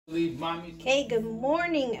Okay, good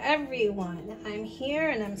morning everyone. I'm here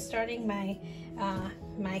and I'm starting my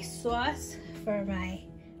my sauce for my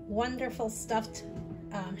wonderful stuffed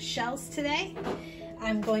shells today.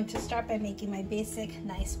 I'm going to start by making my basic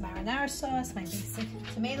nice marinara sauce, my basic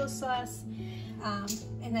tomato sauce,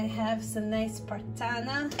 and I have some nice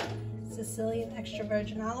Partana Sicilian extra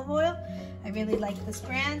virgin olive oil. I really like this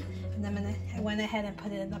brand, and I went ahead and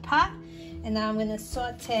put it in the pot, and now I'm going to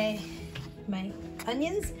saute my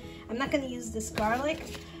onions. I'm not going to use this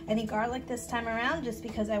any garlic this time around, just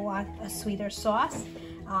because I want a sweeter sauce,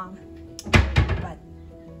 but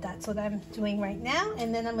that's what I'm doing right now.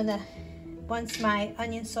 And then I'm going to, once my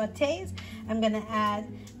onion sautés, I'm going to add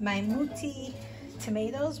my Muti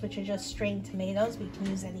tomatoes, which are just strained tomatoes. We can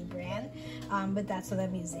use any brand, but that's what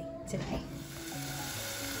I'm using today.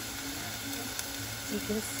 So you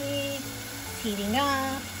can see it's heating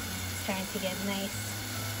up, it's starting to get nice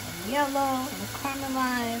and yellow and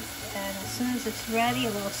caramelized, and as soon as it's ready, a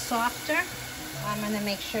little softer, I'm going to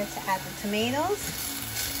make sure to add the tomatoes,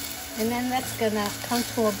 and then that's going to come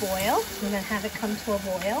to a boil. I'm going to have it come to a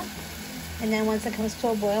boil, and then once it comes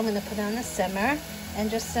to a boil, I'm going to put it on the simmer and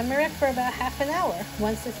just simmer it for about half an hour.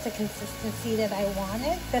 Once it's the consistency that I want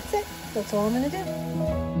it, that's it. That's all I'm going to do.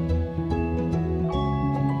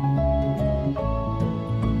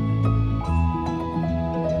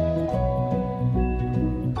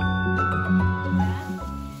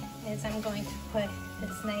 I'm going to put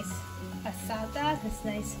this nice passata, this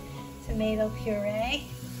nice tomato puree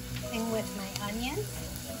in with my onions.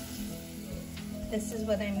 This is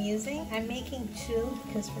what I'm using. I'm making two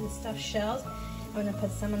because for the stuffed shells, I'm going to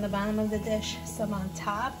put some on the bottom of the dish, some on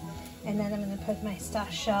top, and then I'm going to put my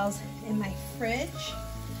stuffed shells in my fridge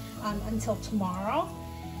until tomorrow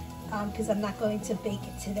because I'm not going to bake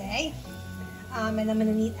it today. And I'm going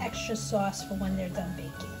to need extra sauce for when they're done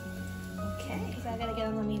baking. Okay, because I got to get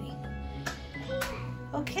on the meeting.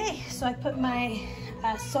 Okay, so I put my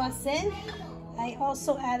sauce in. I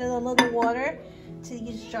also added a little water to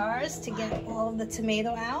these jars to get all of the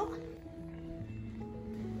tomato out.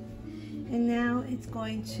 And now it's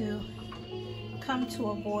going to come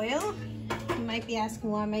to a boil. You might be asking,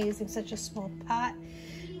 why am I using such a small pot?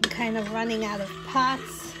 I'm kind of running out of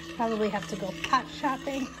pots. Probably have to go pot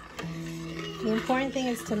shopping. The important thing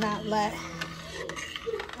is to not let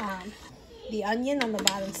the onion on the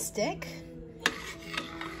bottom stick.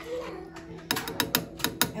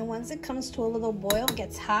 And once it comes to a little boil,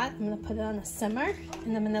 gets hot, I'm going to put it on a simmer,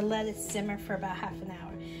 and I'm going to let it simmer for about half an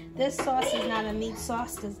hour. This sauce is not a meat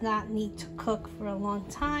sauce, does not need to cook for a long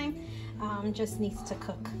time, just needs to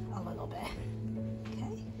cook a little bit.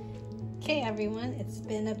 Okay. Okay, everyone, it's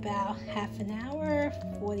been about half an hour,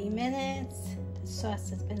 40 minutes. The sauce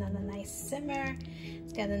has been on a nice simmer.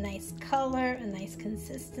 It's got a nice color, a nice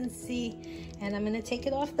consistency, and I'm going to take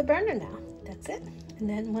it off the burner now. That's it. And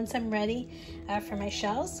then once I'm ready for my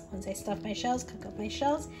shells, once I stuff my shells, cook up my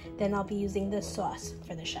shells, then I'll be using this sauce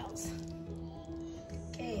for the shells.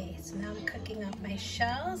 Okay, so now I'm cooking up my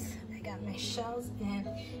shells. I got my shells in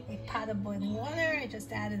a pot of boiling water. I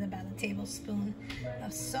just added about a tablespoon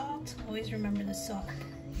of salt. Always remember the salt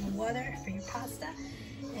in the water for your pasta.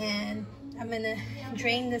 And I'm gonna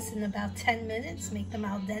drain this in about 10 minutes, make them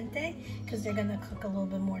al dente, because they're gonna cook a little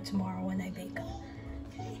bit more tomorrow when I bake them.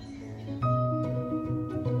 Okay.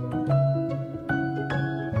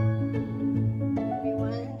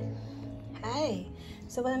 Everyone, hi.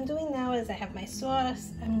 So what I'm doing now is I have my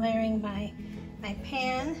sauce. I'm layering my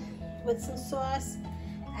pan with some sauce.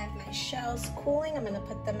 I have my shells cooling. I'm gonna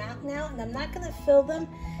put them out now, and I'm not gonna fill them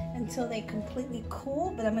until they completely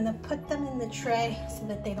cool, but I'm gonna put them in the tray so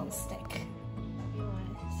that they don't stick.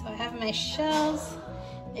 So I have my shells,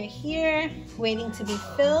 they're here, waiting to be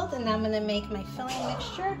filled, and now I'm gonna make my filling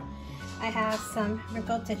mixture. I have some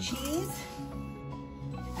ricotta cheese.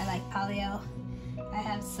 I like Paleo. I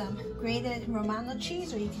have some grated Romano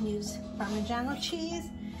cheese, or you can use Parmigiano cheese.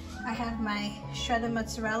 I have my shredded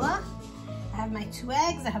mozzarella. I have my 2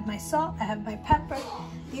 eggs, I have my salt, I have my pepper.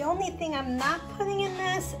 The only thing I'm not putting in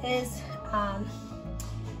this is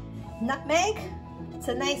nutmeg. It's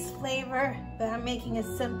a nice flavor, but I'm making it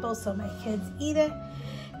simple so my kids eat it.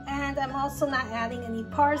 And I'm also not adding any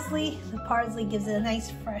parsley. The parsley gives it a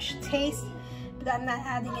nice fresh taste, but I'm not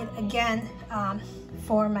adding it again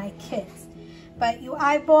for my kids. But you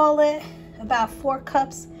eyeball it, about 4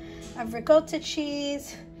 cups of ricotta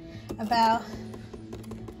cheese, about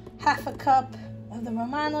half a cup of the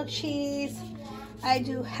Romano cheese. I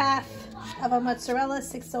do half of a mozzarella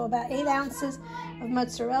stick, so about 8 ounces of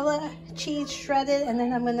mozzarella cheese shredded, and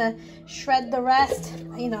then I'm gonna shred the rest.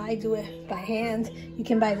 You know, I do it by hand. You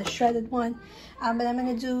can buy the shredded one, but I'm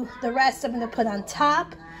gonna do the rest. I'm gonna put on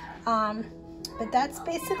top But that's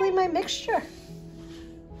basically my mixture.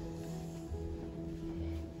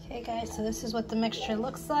 Okay guys, so this is what the mixture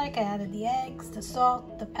looks like. I added the eggs, the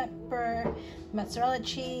salt, the pepper, mozzarella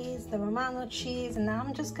cheese, the Romano cheese, and now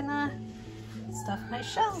I'm just gonna stuff my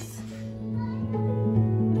shells.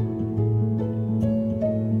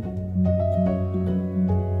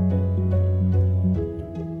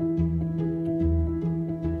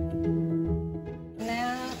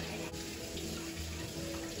 Now,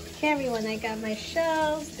 okay everyone, I got my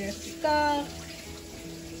shells, they're stuffed.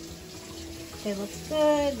 It looks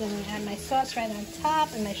good. Then I add my sauce right on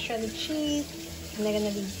top and my shredded cheese. And they're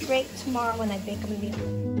gonna be great tomorrow when I bake them in the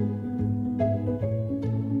oven.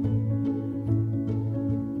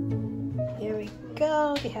 Here we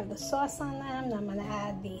go. We have the sauce on them. Now I'm gonna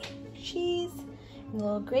add the cheese, a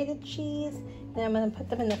little grated cheese. Then I'm gonna put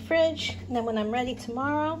them in the fridge. And then when I'm ready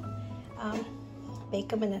tomorrow, bake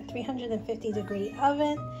them in a 350-degree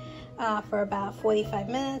oven for about 45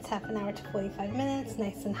 minutes, half an hour to 45 minutes,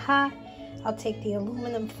 nice and hot. I'll take the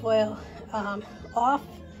aluminum foil off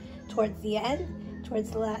towards the end, towards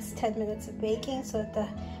the last 10 minutes of baking, so that the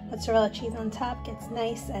mozzarella cheese on top gets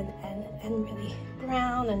nice and really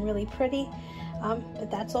brown and really pretty. But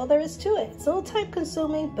that's all there is to it. It's a little time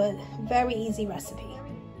consuming, but very easy recipe.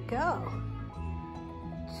 Go.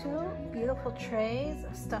 2 beautiful trays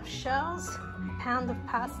of stuffed shells, a pound of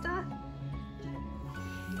pasta.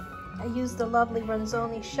 I used the lovely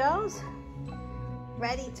Ronzoni shells.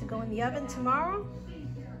 Ready to go in the oven tomorrow.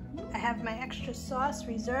 I have my extra sauce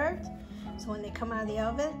reserved, so when they come out of the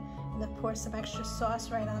oven, I'm gonna pour some extra sauce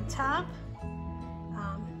right on top.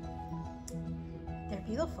 They're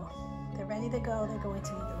beautiful. They're ready to go. They're going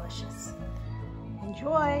to be delicious.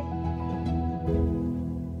 Enjoy.